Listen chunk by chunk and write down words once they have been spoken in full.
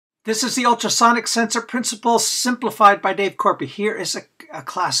This is the ultrasonic sensor principle simplified by Dave Corpy. Here is a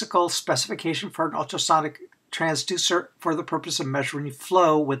classical specification for an ultrasonic transducer for the purpose of measuring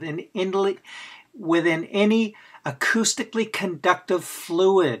flow within any acoustically conductive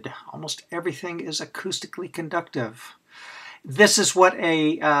fluid. Almost everything is acoustically conductive. This is what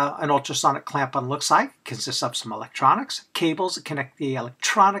an ultrasonic clamp-on looks like. It consists of some electronics, cables that connect the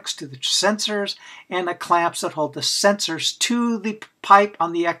electronics to the sensors, and the clamps that hold the sensors to the pipe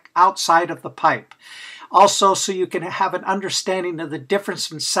on the outside of the pipe. Also, so you can have an understanding of the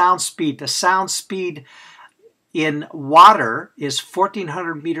difference in sound speed. The sound speed in water is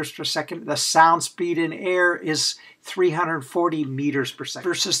 1,400 meters per second. The sound speed in air is 340 meters per second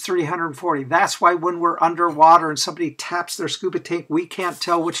versus 340. That's why when we're underwater and somebody taps their scuba tank, we can't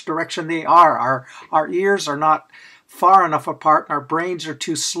tell which direction they are. Our ears are not far enough apart, and our brains are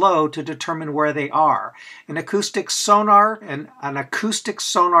too slow to determine where they are. An acoustic sonar and an acoustic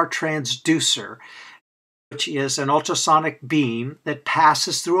sonar transducer, which is an ultrasonic beam that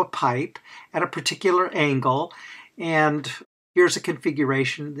passes through a pipe at a particular angle. And here's a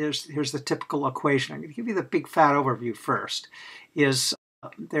configuration. Here's the typical equation. I'm going to give you the big fat overview first. There's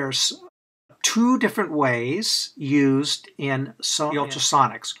two different ways used in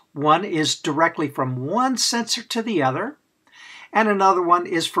ultrasonics. One is directly from one sensor to the other, and another one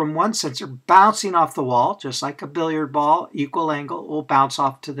is from one sensor bouncing off the wall, just like a billiard ball, equal angle, will bounce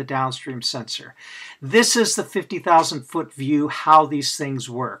off to the downstream sensor. This is the 50,000-foot view, how these things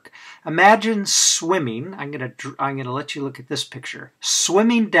work. Imagine swimming. I'm gonna let you look at this picture.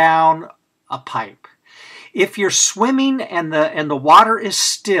 Swimming down a pipe. If you're swimming and the water is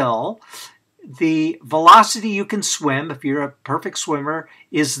still, the velocity you can swim, if you're a perfect swimmer,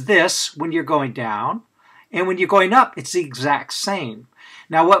 is this when you're going down. And when you're going up, it's the exact same.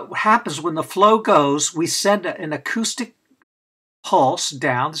 Now, what happens when the flow goes, we send an acoustic pulse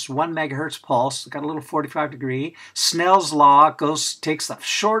down. This is 1 megahertz pulse. It's got a little 45-degree. Snell's law takes the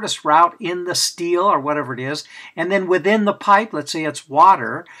shortest route in the steel or whatever it is. And then within the pipe, let's say it's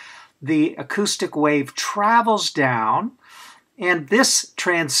water, the acoustic wave travels down. And this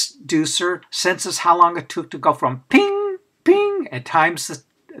transducer senses how long it took to go from ping, ping, and times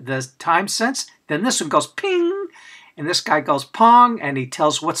the time sense. Then this one goes ping, and this guy goes pong, and he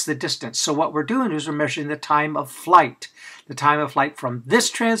tells what's the distance. So what we're doing is we're measuring the time of flight. The time of flight from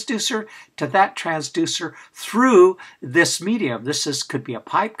this transducer to that transducer through this medium. Could be a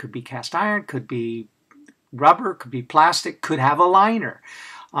pipe, could be cast iron, could be rubber, could be plastic, could have a liner.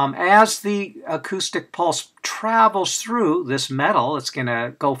 As the acoustic pulse travels through this metal, it's going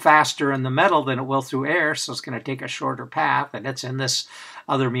to go faster in the metal than it will through air, so it's going to take a shorter path, and it's in this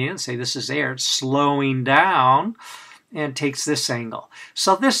other medium. Say this is air. It's slowing down and takes this angle.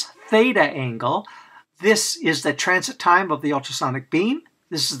 So this theta angle, this is the transit time of the ultrasonic beam.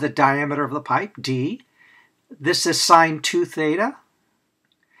 This is the diameter of the pipe, d. This is sine 2 theta.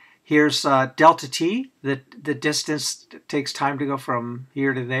 Here's delta t, the distance it takes time to go from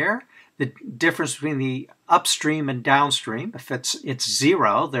here to there. The difference between the upstream and downstream, if it's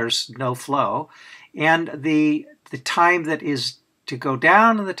zero, there's no flow. And the time that is to go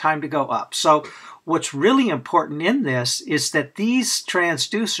down and the time to go up. So what's really important in this is that these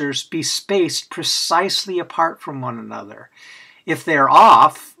transducers be spaced precisely apart from one another. If they're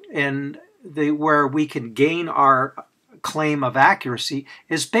off, and where we can gain our claim of accuracy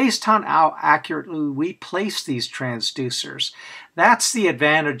is based on how accurately we place these transducers. That's the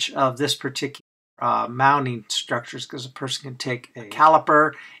advantage of this particular mounting structures, because a person can take a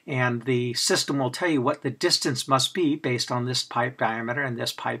caliper and the system will tell you what the distance must be based on this pipe diameter and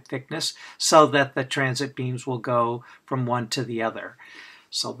this pipe thickness, so that the transit beams will go from one to the other.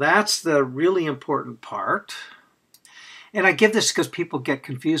 So that's the really important part. And I give this because people get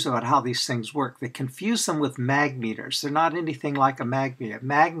confused about how these things work. They confuse them with mag meters. They're not anything like a mag meter. A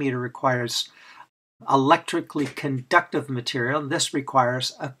mag meter requires electrically conductive material. This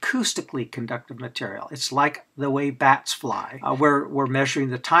requires acoustically conductive material. It's like the way bats fly. We're measuring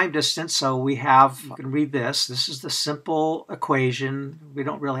the time distance, so you can read this. This is the simple equation. We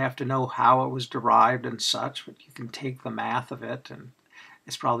don't really have to know how it was derived and such, but you can take the math of it, and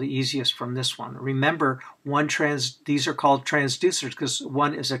it's probably easiest from this one. Remember, these are called transducers because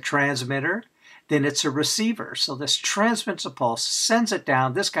one is a transmitter, then it's a receiver. So this transmits a pulse, sends it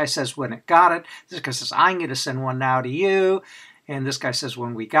down. This guy says when it got it. This guy says, I'm going to send one now to you. And this guy says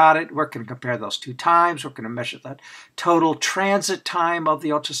when we got it. We're going to compare those two times. We're going to measure the total transit time of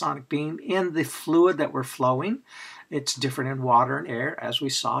the ultrasonic beam in the fluid that we're flowing. It's different in water and air, as we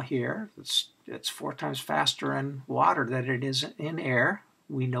saw here. It's 4 times faster in water than it is in air.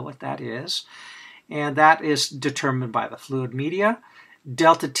 We know what that is. And that is determined by the fluid media.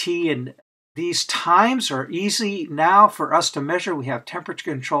 delta T, and these times are easy now for us to measure. We have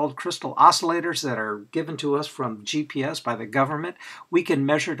temperature-controlled crystal oscillators that are given to us from GPS by the government. We can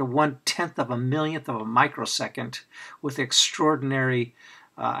measure to 1/10 of a millionth of a microsecond with extraordinary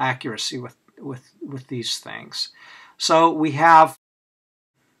accuracy with these things. So we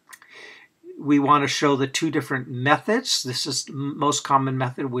want to show the two different methods. This is the most common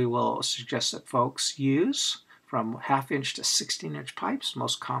method we will suggest that folks use, from 1/2" to 16" pipes,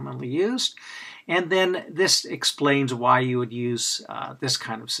 most commonly used. And then this explains why you would use this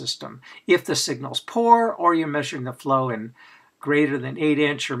kind of system. If the signal's poor, or you're measuring the flow in greater than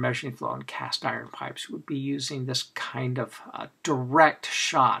 8" or measuring flow in cast iron pipes, you would be using this kind of direct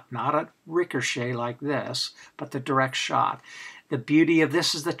shot, not a ricochet like this, but the direct shot. The beauty of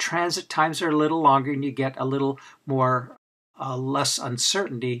this is the transit times are a little longer, and you get a little more less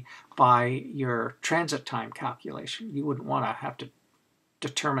uncertainty by your transit time calculation. You wouldn't want to have to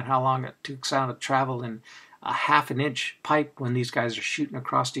determine how long it took sound to travel in a 1/2" pipe when these guys are shooting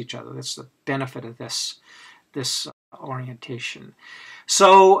across each other. That's the benefit of this orientation.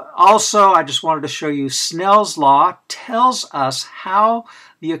 So also, I just wanted to show you Snell's law tells us how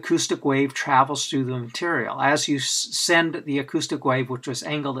the acoustic wave travels through the material. As you send the acoustic wave, which was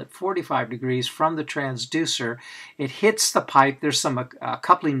angled at 45 degrees from the transducer, it hits the pipe. There's some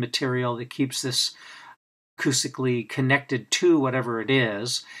coupling material that keeps this acoustically connected to whatever it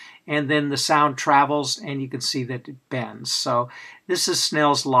is. And then the sound travels, and you can see that it bends. So this is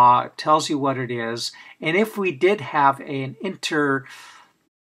Snell's law. It tells you what it is. And if we did have a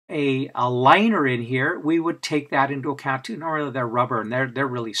liner in here, we would take that into account too. Normally they're rubber, and they're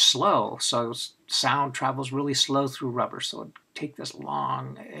really slow. So sound travels really slow through rubber. So it'd take this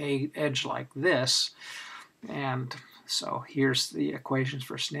long edge like this. And so here's the equations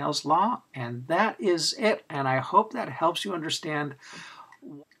for Snell's law. And that is it. And I hope that helps you understand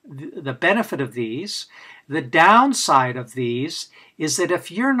the benefit of these. The downside of these is that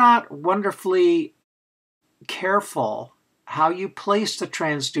if you're not wonderfully careful how you place the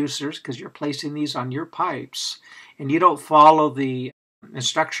transducers, because you're placing these on your pipes, and you don't follow the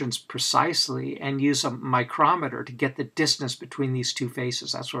instructions precisely and use a micrometer to get the distance between these two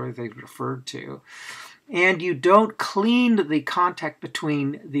faces, that's what they're referred to, and you don't clean the contact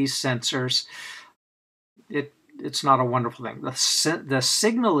between these sensors, it's not a wonderful thing. The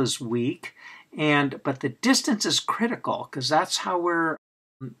signal is weak, but the distance is critical, because that's how we're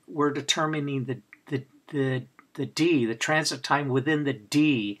determining the D, the transit time within the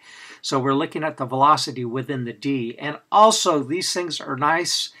D. So we're looking at the velocity within the D. And also, these things are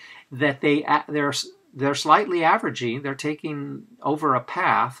nice that they're slightly averaging. They're taking over a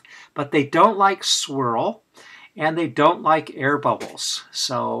path, but they don't like swirl, and they don't like air bubbles.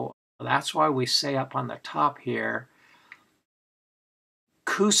 So that's why we say up on the top here,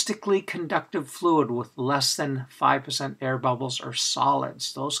 acoustically conductive fluid with less than 5% air bubbles or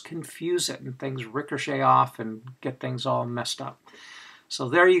solids. Those confuse it, and things ricochet off and get things all messed up. So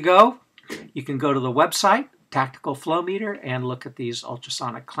there you go. You can go to the website, Tactical Flow Meter, and look at these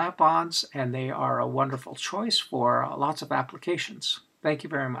ultrasonic clamp-ons, and they are a wonderful choice for lots of applications. Thank you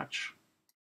very much.